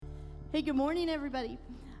Hey, good morning, everybody.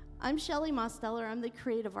 I'm Shelly Mosteller. I'm the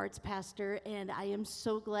Creative Arts Pastor, and I am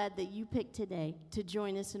so glad that you picked today to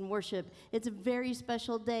join us in worship. It's a very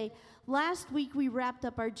special day. Last week, we wrapped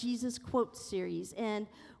up our Jesus Quotes series, and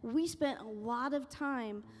we spent a lot of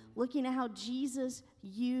time looking at how Jesus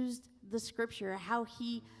used the Scripture, how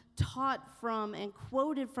he taught from and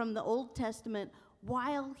quoted from the Old Testament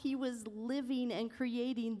while he was living and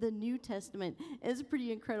creating the New Testament. It's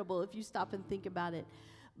pretty incredible if you stop and think about it.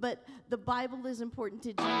 But the Bible is important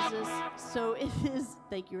to Jesus, so it is,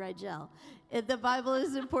 thank you, Rigel. The Bible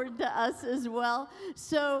is important to us as well.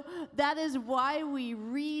 So that is why we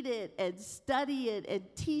read it and study it and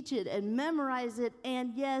teach it and memorize it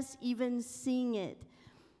and, yes, even sing it.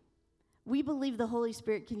 We believe the Holy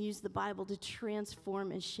Spirit can use the Bible to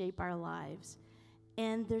transform and shape our lives.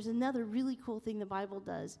 And there's another really cool thing the Bible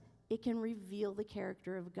does. It can reveal the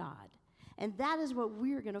character of God. And that is what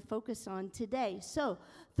we're going to focus on today. So,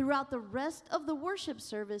 throughout the rest of the worship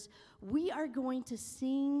service, we are going to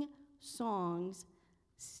sing songs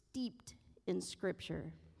steeped in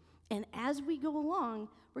Scripture. And as we go along,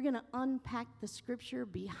 we're going to unpack the Scripture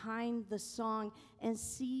behind the song and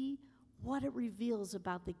see what it reveals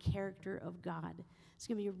about the character of God. It's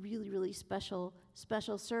going to be a really, really special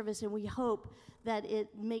service, and we hope that it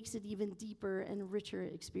makes it even deeper and richer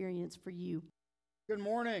experience for you. Good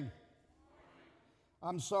morning.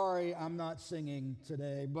 I'm sorry I'm not singing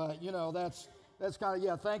today, but, that's kind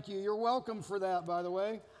of, thank you. You're welcome for that, by the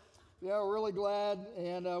way. Yeah, we're really glad,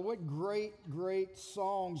 and what great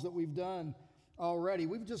songs that we've done already.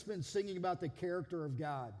 We've just been singing about the character of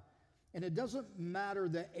God, and it doesn't matter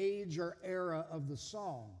the age or era of the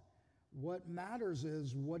song. What matters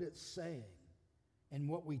is what it's saying and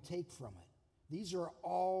what we take from it. These are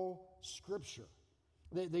all Scripture.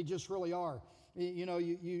 They just really are.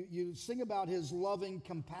 You sing about his loving,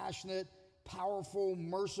 compassionate, powerful,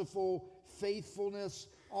 merciful, faithfulness,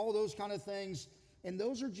 all those kind of things. And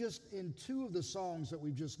those are just in two of the songs that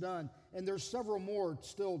we've just done. And there's several more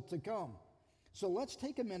still to come. So let's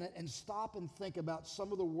take a minute and stop and think about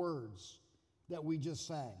some of the words that we just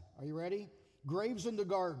sang. Are you ready? Graves into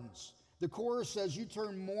gardens. The chorus says, you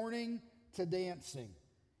turn mourning to dancing.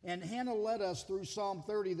 And Hannah led us through Psalm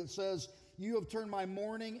 30 that says, you have turned my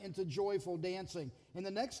mourning into joyful dancing. And the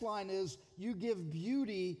next line is, you give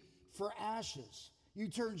beauty for ashes. You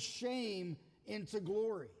turn shame into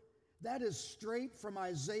glory. That is straight from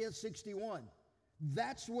Isaiah 61.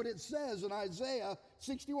 That's what it says in Isaiah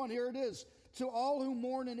 61. Here it is. To all who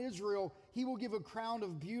mourn in Israel, he will give a crown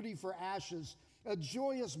of beauty for ashes, a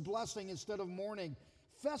joyous blessing instead of mourning,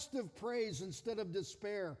 festive praise instead of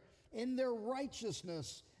despair. In their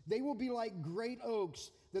righteousness, they will be like great oaks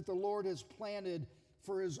that the Lord has planted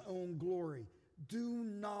for his own glory. Do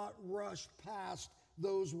not rush past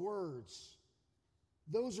those words.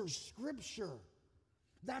 Those are Scripture.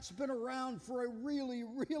 That's been around for a really,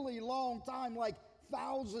 really long time, like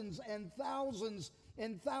thousands and thousands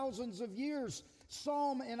and thousands of years.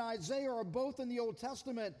 Psalm and Isaiah are both in the Old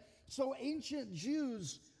Testament, so ancient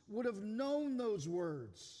Jews would have known those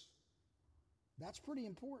words. That's pretty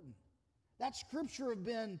important. That Scripture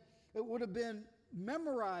would have been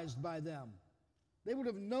memorized by them. They would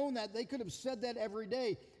have known that. They could have said that every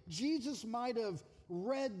day. Jesus might have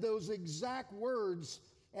read those exact words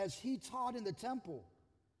as he taught in the temple.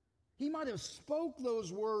 He might have spoke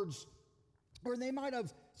those words, or they might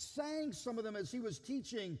have sang some of them as he was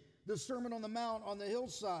teaching the Sermon on the Mount on the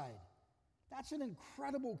hillside. That's an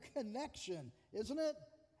incredible connection, isn't it?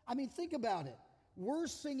 I mean, think about it. We're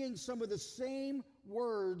singing some of the same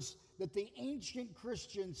words that the ancient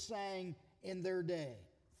Christians sang in their day,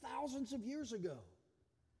 thousands of years ago.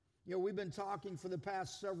 We've been talking for the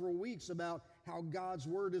past several weeks about how God's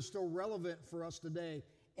word is still relevant for us today,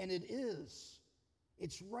 and it is.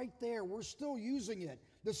 It's right there. We're still using it.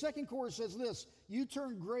 The second chorus says this, you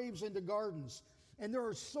turn graves into gardens. And there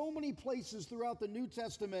are so many places throughout the New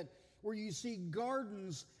Testament where you see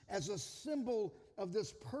gardens as a symbol of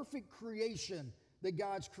this perfect creation that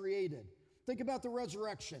God's created. Think about the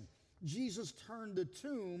resurrection. Jesus turned the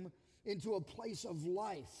tomb into a place of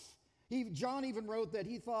life. John even wrote that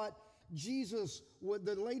he thought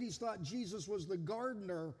the ladies thought Jesus was the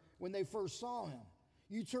gardener when they first saw him.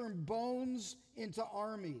 You turn bones into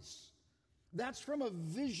armies. That's from a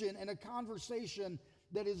vision and a conversation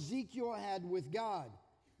that Ezekiel had with God.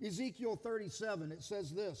 Ezekiel 37, it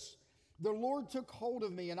says this, the Lord took hold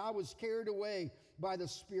of me and I was carried away by the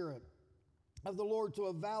Spirit of the Lord to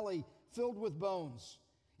a valley filled with bones.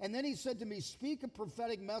 And then he said to me, speak a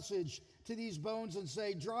prophetic message to these bones and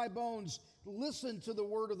say, dry bones, listen to the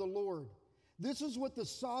word of the Lord. This is what the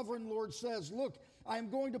sovereign Lord says. Look, I am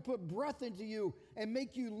going to put breath into you and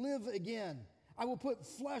make you live again. I will put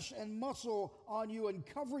flesh and muscle on you and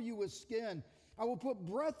cover you with skin. I will put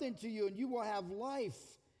breath into you and you will have life.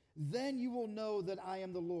 Then you will know that I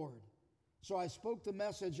am the Lord. So I spoke the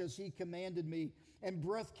message as he commanded me, and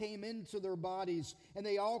breath came into their bodies, and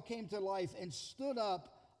they all came to life and stood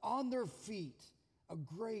up on their feet, a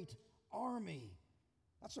great army.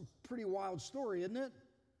 That's a pretty wild story, isn't it?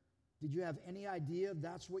 Did you have any idea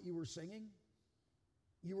that's what you were singing?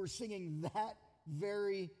 You were singing that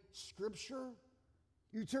very scripture?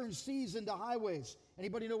 You turn seas into highways.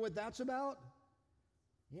 Anybody know what that's about?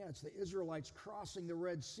 Yeah, it's the Israelites crossing the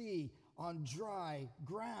Red Sea on dry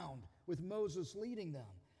ground with Moses leading them.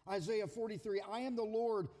 Isaiah 43, I am the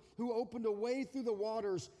Lord who opened a way through the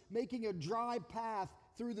waters, making a dry path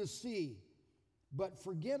through the sea. But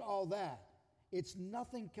forget all that. It's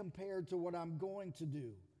nothing compared to what I'm going to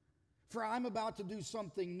do. For I'm about to do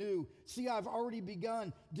something new. See, I've already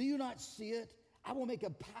begun. Do you not see it? I will make a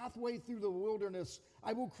pathway through the wilderness.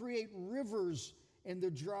 I will create rivers in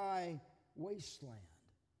the dry wasteland.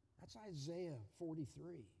 That's Isaiah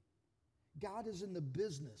 43. God is in the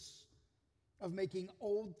business of making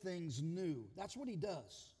old things new. That's what he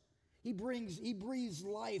does. He breathes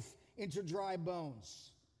life into dry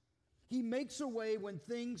bones. He makes a way when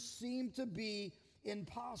things seem to be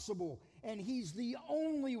impossible, and he's the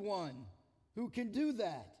only one who can do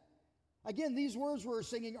that. Again, these words we're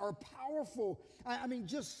singing are powerful. I mean,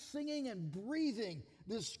 just singing and breathing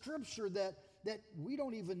this scripture that we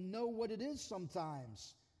don't even know what it is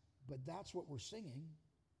sometimes, but that's what we're singing.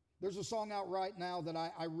 There's a song out right now that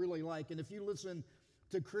I really like, and if you listen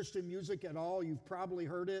to Christian music at all, you've probably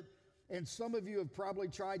heard it, and some of you have probably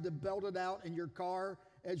tried to belt it out in your car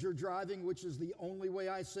as you're driving, which is the only way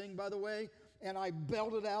I sing, by the way, and I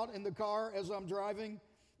belt it out in the car as I'm driving,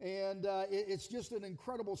 and it's just an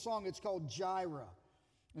incredible song. It's called Jireh,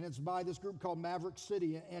 and it's by this group called Maverick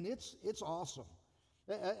City, and it's awesome.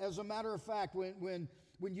 As a matter of fact, when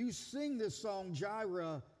you sing this song,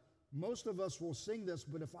 Jireh, most of us will sing this,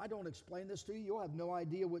 but if I don't explain this to you, you'll have no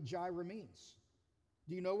idea what Jireh means.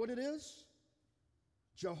 Do you know what it is?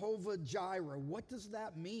 Jehovah Jireh. What does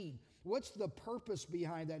that mean? What's the purpose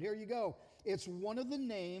behind that? Here you go. It's one of the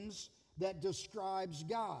names that describes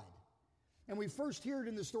God. And we first hear it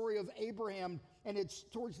in the story of Abraham, and it's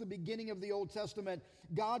towards the beginning of the Old Testament.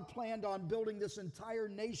 God planned on building this entire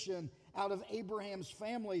nation out of Abraham's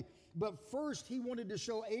family. But first, he wanted to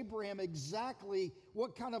show Abraham exactly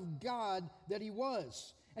what kind of God that he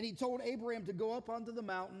was. And he told Abraham to go up onto the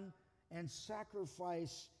mountain and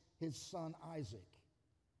sacrifice his son Isaac.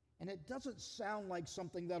 And it doesn't sound like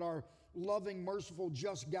something that our loving, merciful,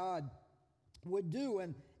 just God would do.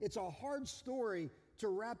 And it's a hard story to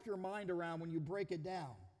wrap your mind around when you break it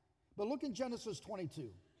down. But look in Genesis 22.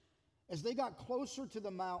 As they got closer to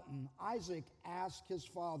the mountain, Isaac asked his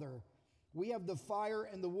father, "We have the fire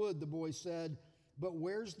and the wood," the boy said, "but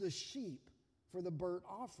where's the sheep for the burnt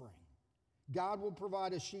offering?" "God will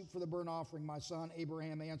provide a sheep for the burnt offering, my son,"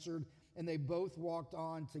 Abraham answered, and they both walked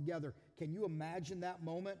on together. Can you imagine that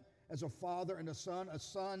moment as a father and a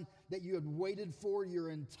son that you had waited for your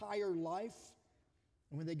entire life?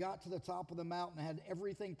 And when they got to the top of the mountain and had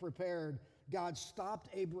everything prepared, God stopped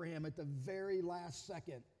Abraham at the very last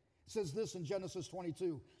second. It says this in Genesis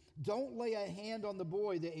 22, "Don't lay a hand on the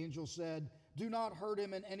boy," the angel said. "Do not hurt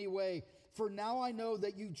him in any way, for now I know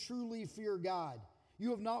that you truly fear God. You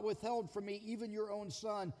have not withheld from me even your own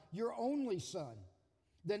son, your only son."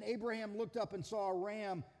 Then Abraham looked up and saw a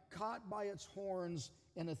ram caught by its horns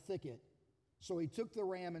in a thicket. So he took the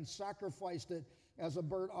ram and sacrificed it as a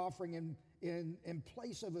burnt offering in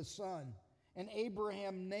place of his son. And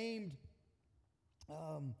Abraham named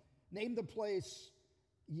the place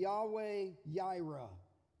Yahweh Yireh,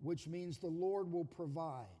 which means the Lord will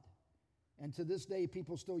provide. And to this day,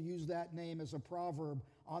 people still use that name as a proverb.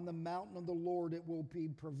 On the mountain of the Lord, it will be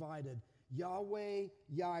provided. Yahweh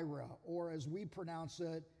Yireh, or as we pronounce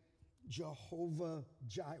it, Jehovah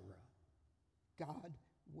Jireh. God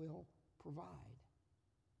will provide.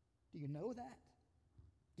 Do you know that?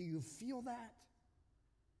 Do you feel that?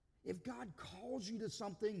 If God calls you to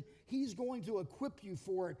something, he's going to equip you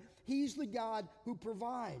for it. He's the God who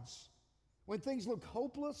provides. When things look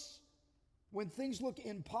hopeless, when things look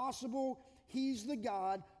impossible, he's the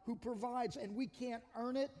God who provides, and we can't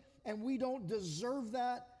earn it, and we don't deserve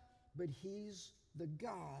that, but he's the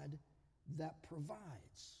God that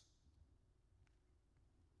provides.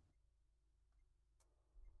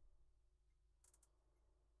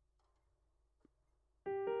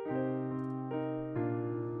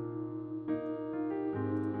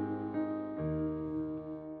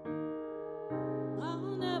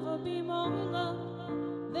 I'll never be more loved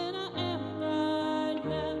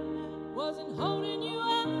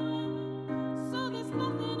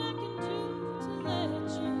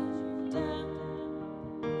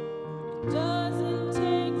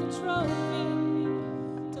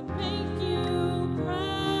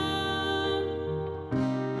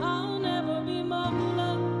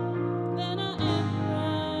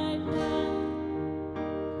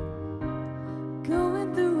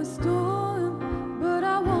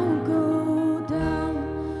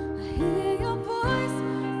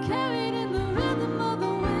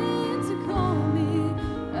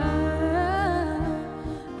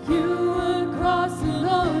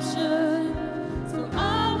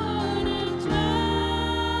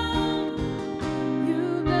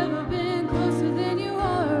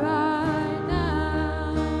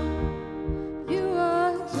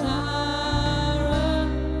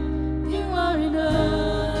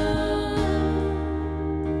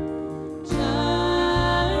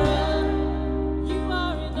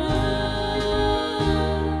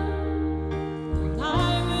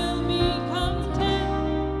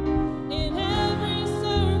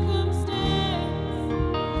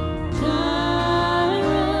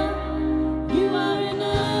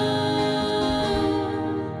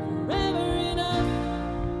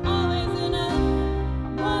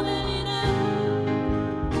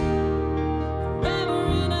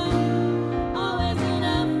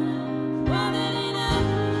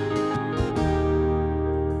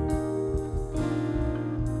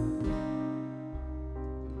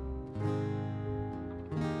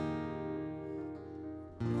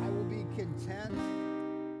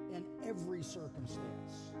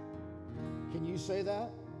circumstance. Can you say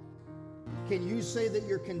that? Can you say that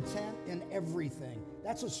you're content in everything?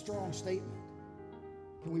 That's a strong statement.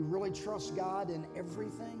 Can we really trust God in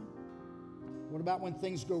everything? What about when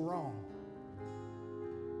things go wrong?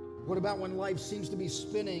 What about when life seems to be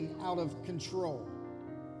spinning out of control?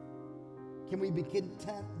 Can we be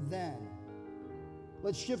content then?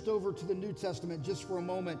 Let's shift over to the New Testament just for a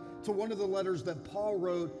moment, to one of the letters that Paul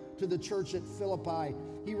wrote to the church at Philippi.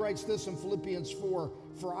 He writes this in Philippians 4,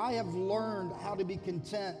 "For I have learned how to be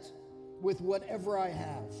content with whatever I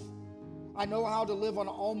have. I know how to live on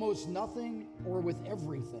almost nothing or with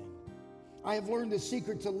everything. I have learned the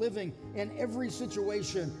secret to living in every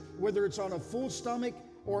situation, whether it's on a full stomach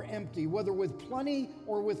or empty, whether with plenty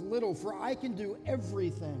or with little, for I can do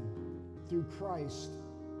everything through Christ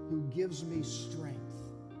who gives me strength."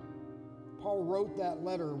 Paul wrote that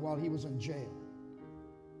letter while he was in jail.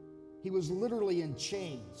 He was literally in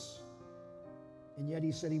chains, and yet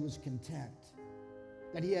he said he was content,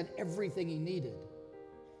 that he had everything he needed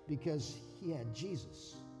because he had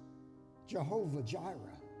Jesus, Jehovah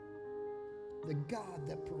Jireh, the God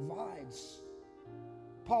that provides.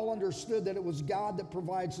 Paul understood that it was God that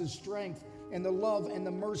provides his strength and the love and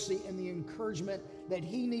the mercy and the encouragement that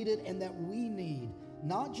he needed and that we need,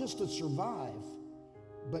 not just to survive,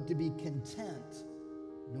 but to be content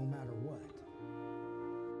no matter what.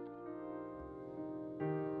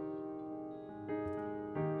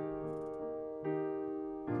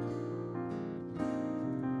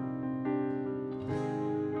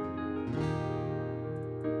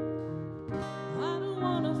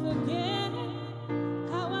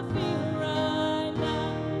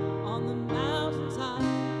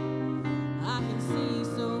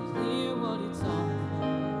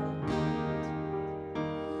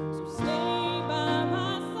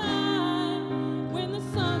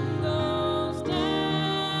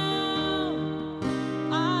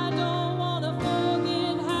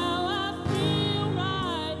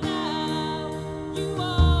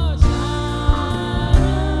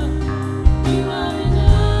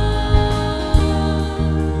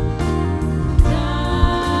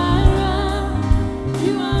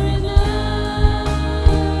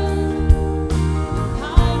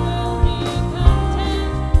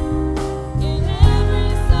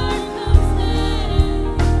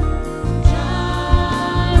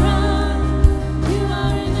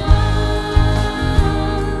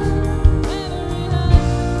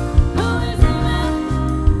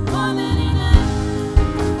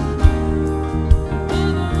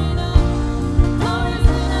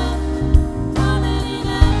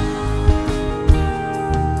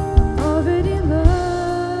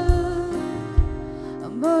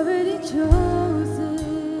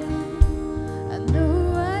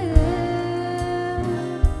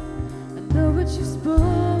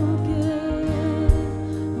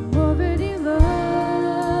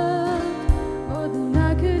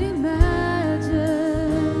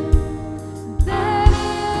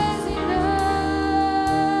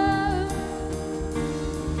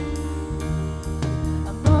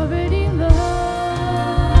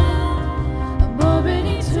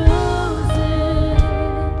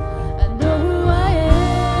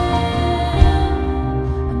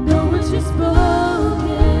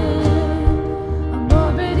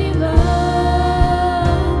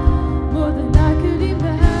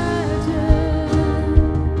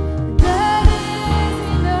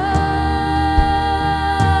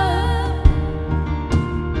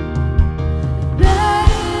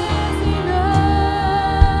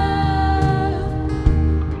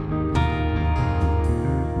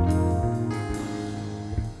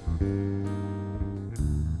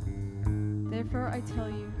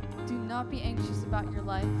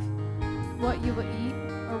 what you will eat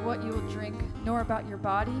or what you will drink, nor about your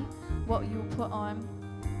body, what you will put on.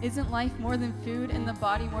 Isn't life more than food and the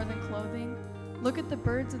body more than clothing? Look at the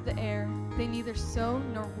birds of the air. They neither sow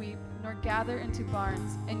nor reap nor gather into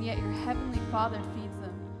barns, and yet your heavenly Father feeds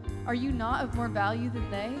them. Are you not of more value than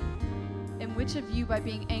they? And which of you, by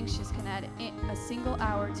being anxious, can add a single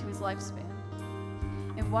hour to his lifespan?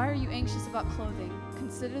 And why are you anxious about clothing?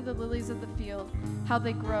 Consider the lilies of the field, how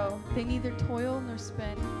they grow. They neither toil nor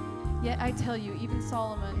spin. Yet I tell you, even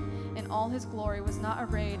Solomon in all his glory was not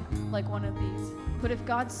arrayed like one of these. But if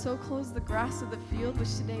God so clothes the grass of the field,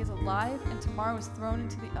 which today is alive and tomorrow is thrown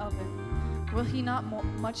into the oven, will he not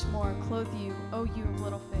much more clothe you, O you of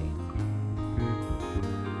little faith?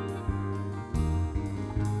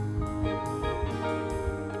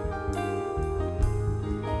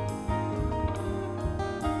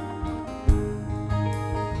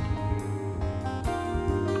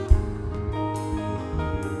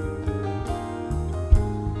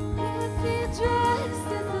 If you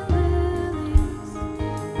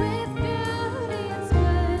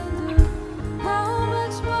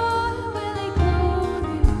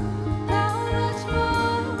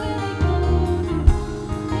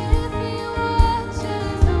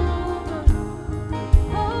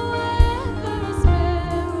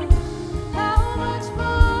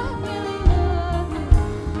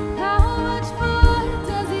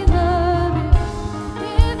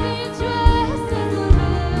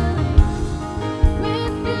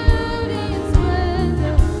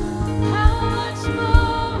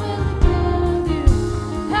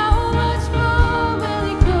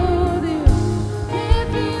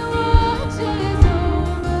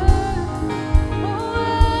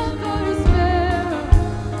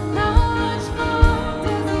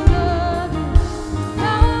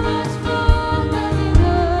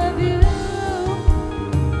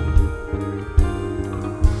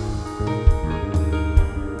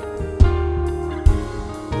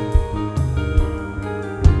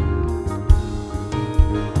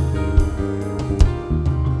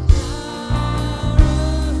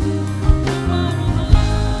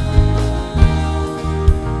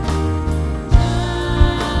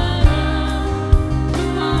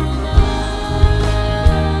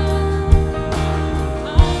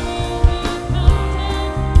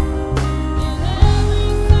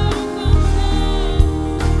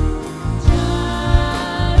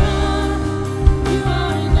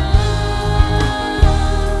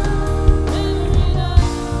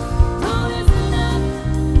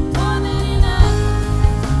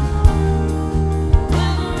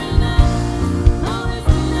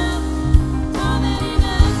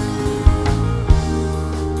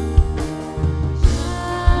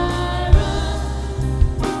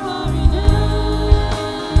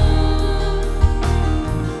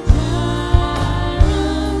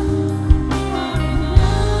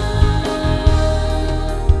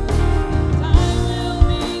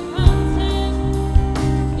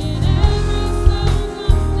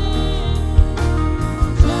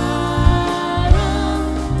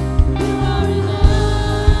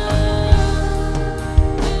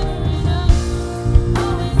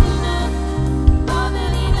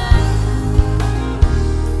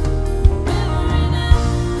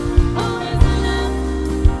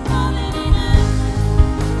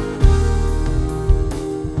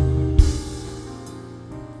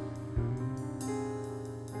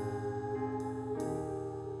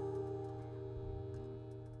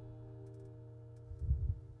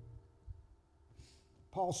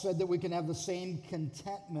Paul said that we can have the same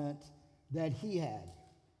contentment that he had.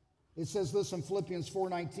 It says this in Philippians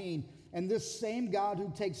 4:19, and this same God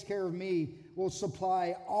who takes care of me will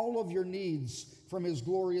supply all of your needs from his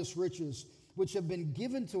glorious riches, which have been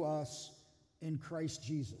given to us in Christ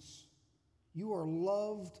Jesus. You are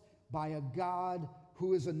loved by a God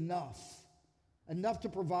who is enough to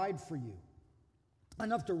provide for you,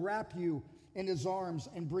 enough to wrap you in his arms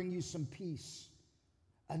and bring you some peace,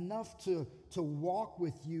 enough to walk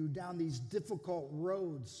with you down these difficult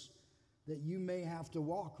roads that you may have to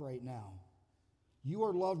walk right now. You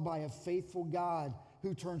are loved by a faithful God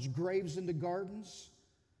who turns graves into gardens,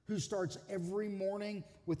 who starts every morning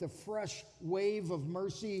with a fresh wave of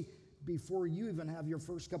mercy before you even have your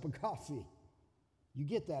first cup of coffee. You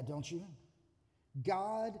get that, don't you?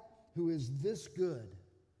 God who is this good,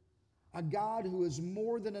 a God who is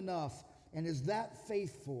more than enough and is that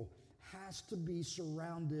faithful, has to be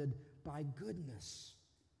surrounded by goodness.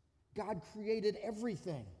 God created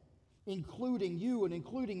everything, including you and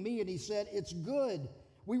including me, and he said, it's good.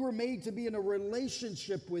 We were made to be in a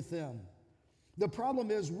relationship with him. The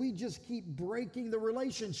problem is we just keep breaking the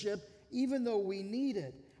relationship even though we need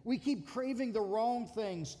it. We keep craving the wrong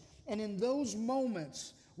things, and in those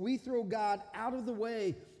moments, we throw God out of the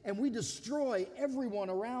way and we destroy everyone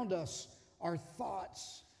around us, our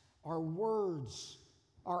thoughts, our words,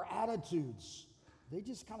 our attitudes. They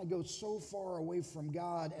just kind of go so far away from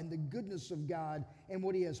God and the goodness of God and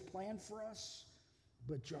what he has planned for us.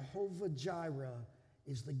 But Jehovah Jireh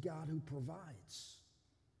is the God who provides.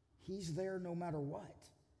 He's there no matter what.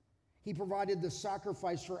 He provided the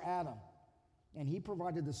sacrifice for Adam, and he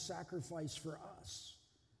provided the sacrifice for us,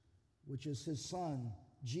 which is his son,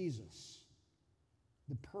 Jesus,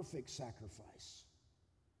 the perfect sacrifice.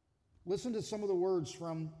 Listen to some of the words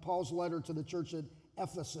from Paul's letter to the church at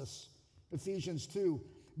Ephesus, Ephesians 2.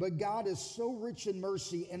 But God is so rich in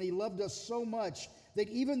mercy, and he loved us so much that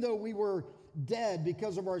even though we were dead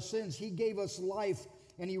because of our sins, he gave us life,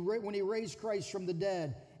 and when he raised Christ from the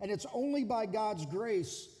dead. And it's only by God's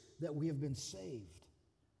grace that we have been saved.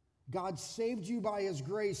 God saved you by his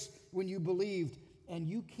grace when you believed, and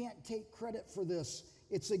you can't take credit for this.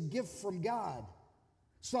 It's a gift from God.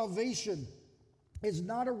 Salvation is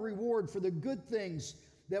not a reward for the good things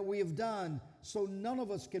that we have done, so none of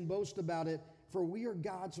us can boast about it, for we are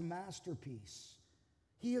God's masterpiece.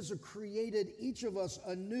 He has created each of us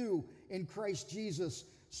anew in Christ Jesus,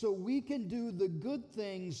 so we can do the good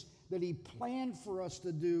things that he planned for us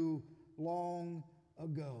to do long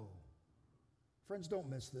ago. Friends, don't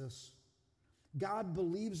miss this. God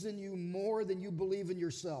believes in you more than you believe in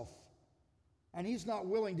yourself, and he's not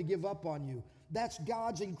willing to give up on you. That's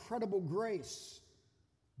God's incredible grace,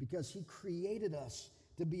 because he created us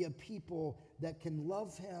to be a people that can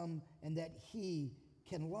love him and that he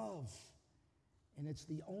can love. And it's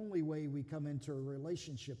the only way we come into a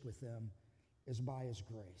relationship with him is by his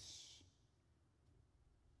grace.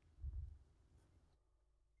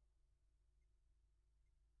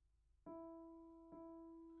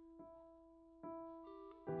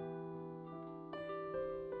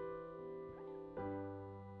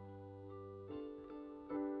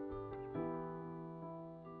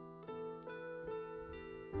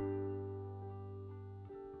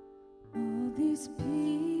 These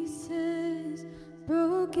pieces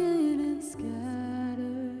broken and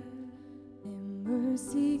scattered, in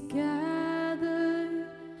mercy gathered,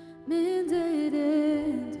 mended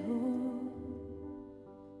and whole,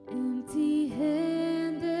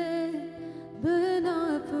 empty-handed but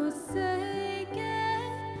not forsaken.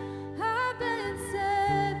 I've been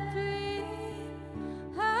set free,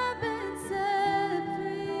 I've been set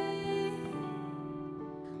free.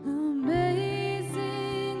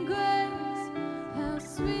 Amazing grace, how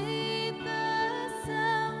sweet the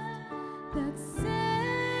sound that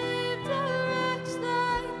saved a wretch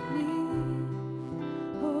like me.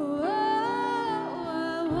 Oh,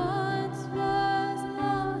 I once was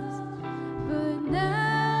lost, but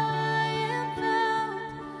now I am found.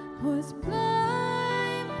 Was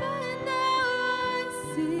blind, but now I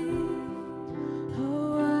see.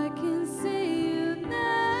 Oh, I can see you now.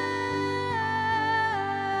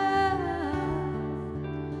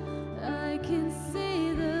 I can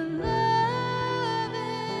see the love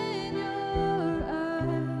in your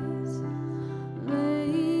eyes,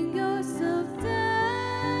 laying yourself down.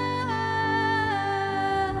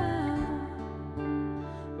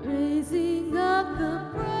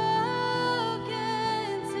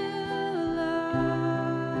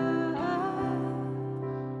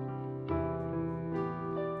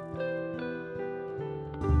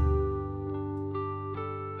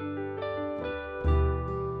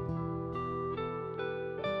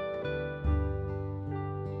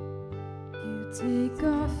 take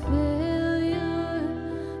our failure,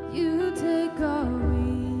 you take our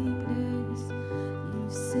weakness. You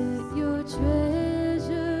set your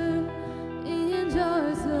treasure in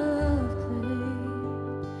jars of clay.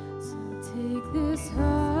 So take this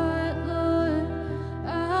heart, Lord,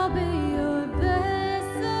 I'll be your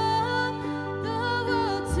vessel, the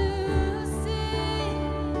world to see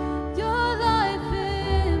your life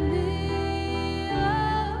in me.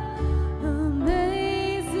 Oh,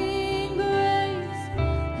 amazing grace,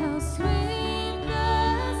 how sweet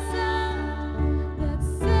the sound that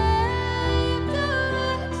saved a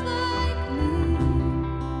wretch like me.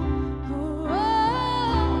 Oh, I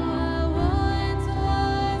once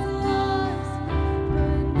was lost,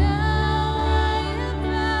 but now I am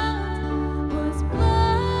found. Was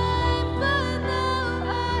blind, but now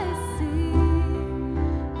I see.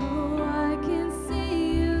 Oh, I can see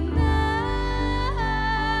you now.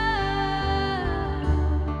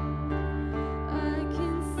 I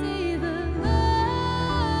can see the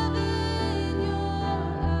love in your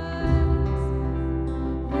eyes,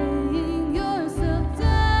 laying yourself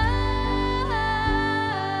down,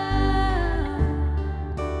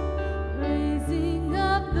 raising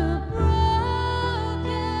up the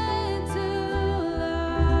broken to life.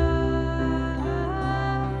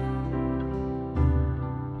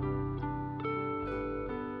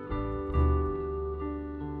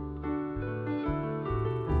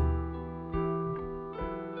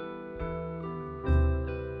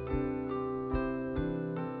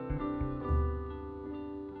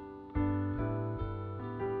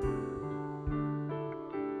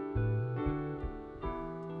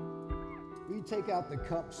 Will you take out the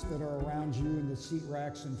cups that are around you and the seat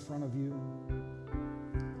racks in front of you?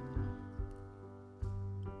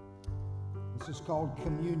 This is called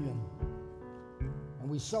communion. And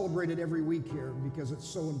we celebrate it every week here because it's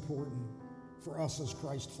so important for us as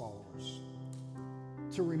Christ followers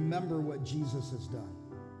to remember what Jesus has done.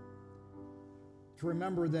 To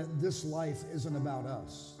remember that this life isn't about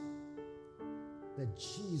us. That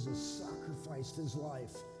Jesus sacrificed his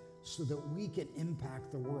life so that we can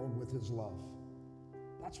impact the world with his love.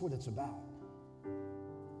 That's what it's about.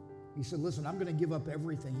 He said, listen, I'm going to give up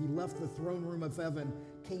everything. He left the throne room of heaven,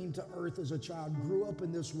 came to earth as a child, grew up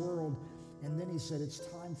in this world, and then he said, it's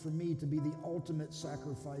time for me to be the ultimate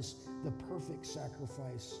sacrifice, the perfect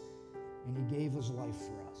sacrifice, and he gave his life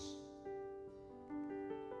for us.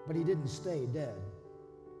 But he didn't stay dead.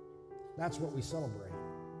 That's what we celebrate.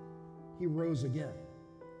 He rose again.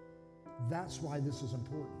 That's why this is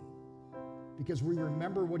important. Because we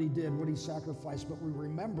remember what he did, what he sacrificed, but we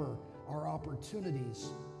remember our opportunities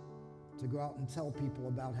to go out and tell people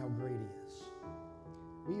about how great he is.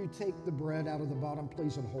 Will you take the bread out of the bottom,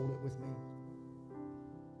 please, and hold it with me?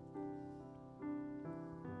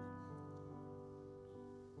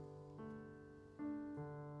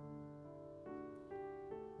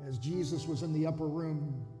 As Jesus was in the upper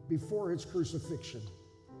room before his crucifixion,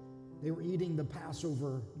 they were eating the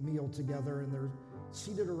Passover meal together, and they're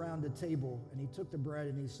seated around a table, and he took the bread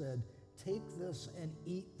and he said, take this and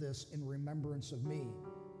eat this in remembrance of me.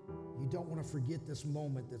 You don't want to forget this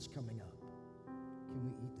moment that's coming up. Can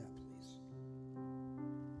we eat that, please?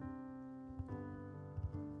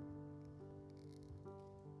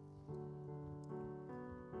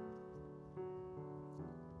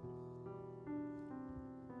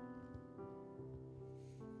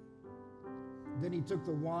 Then he took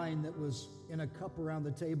the wine that was in a cup around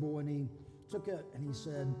the table, and he took it and he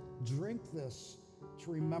said, drink this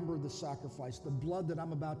to remember the sacrifice, the blood that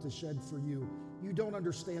I'm about to shed for you. You don't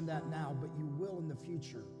understand that now, but you will in the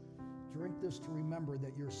future. Drink this to remember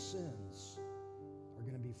that your sins are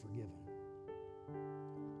going to be forgiven.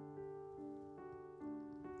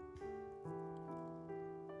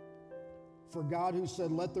 For God, who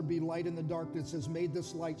said, let there be light in the darkness, has made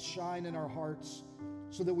this light shine in our hearts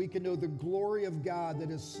so that we can know the glory of God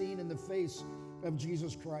that is seen in the face of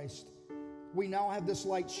Jesus Christ. We now have this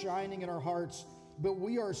light shining in our hearts, but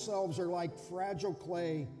we ourselves are like fragile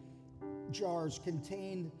clay jars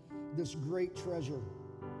contained this great treasure.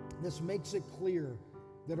 This makes it clear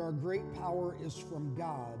that our great power is from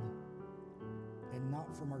God and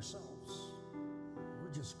not from ourselves.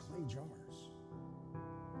 We're just clay jars.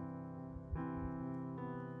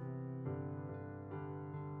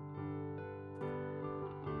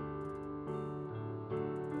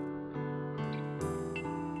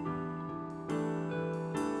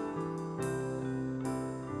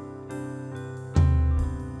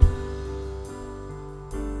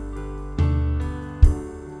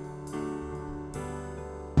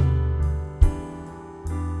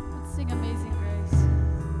 Let's sing Amazing Grace.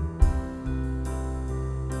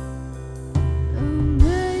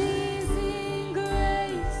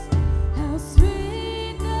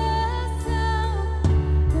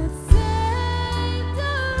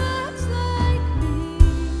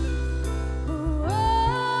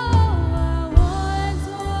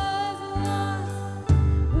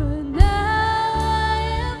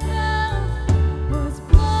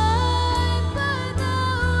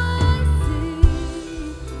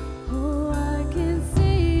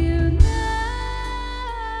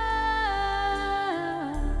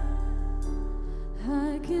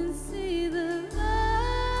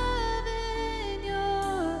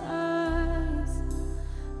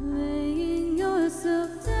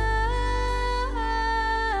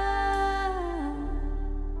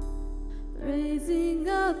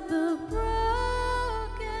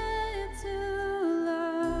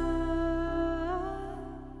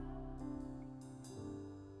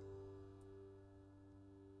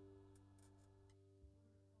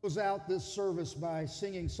 Close out this service by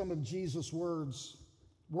singing some of Jesus' words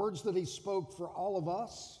that he spoke for all of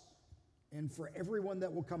us and for everyone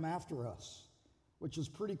that will come after us, which is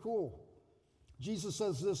pretty cool. Jesus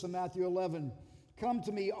says this in Matthew 11, "Come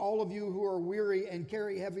to me, all of you who are weary and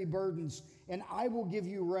carry heavy burdens, and I will give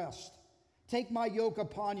you rest. Take my yoke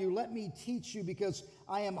upon you. Let me teach you, because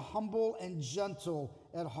I am humble and gentle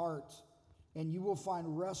at heart, and you will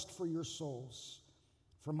find rest for your souls.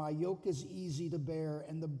 For my yoke is easy to bear,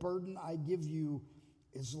 and the burden I give you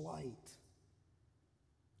is light."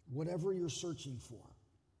 Whatever you're searching for,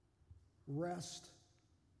 rest,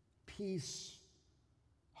 peace,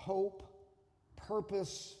 hope,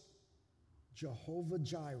 purpose, Jehovah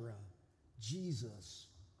Jireh, Jesus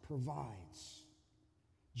provides.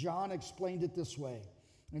 John explained it this way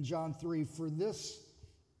in John 3, "For this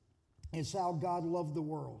is how God loved the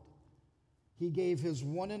world. He gave his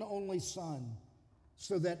one and only Son,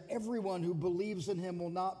 so that everyone who believes in him will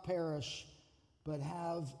not perish, but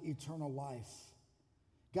have eternal life.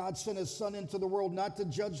 God sent his Son into the world not to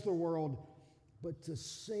judge the world, but to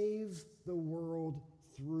save the world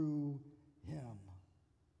through him."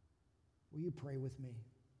 Will you pray with me?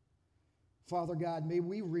 Father God, may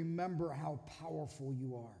we remember how powerful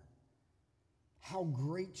you are, how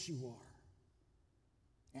great you are,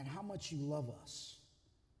 and how much you love us.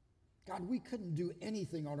 God, we couldn't do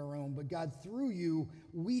anything on our own, but God, through you,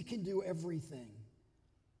 we can do everything.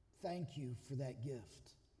 Thank you for that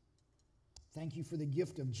gift. Thank you for the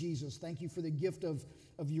gift of Jesus. Thank you for the gift of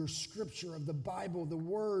your scripture, of the Bible, the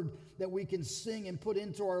word that we can sing and put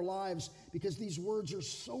into our lives, because these words are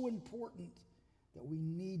so important that we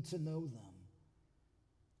need to know them.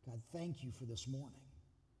 God, thank you for this morning.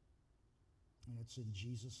 And it's in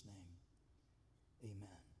Jesus' name,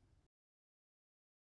 amen.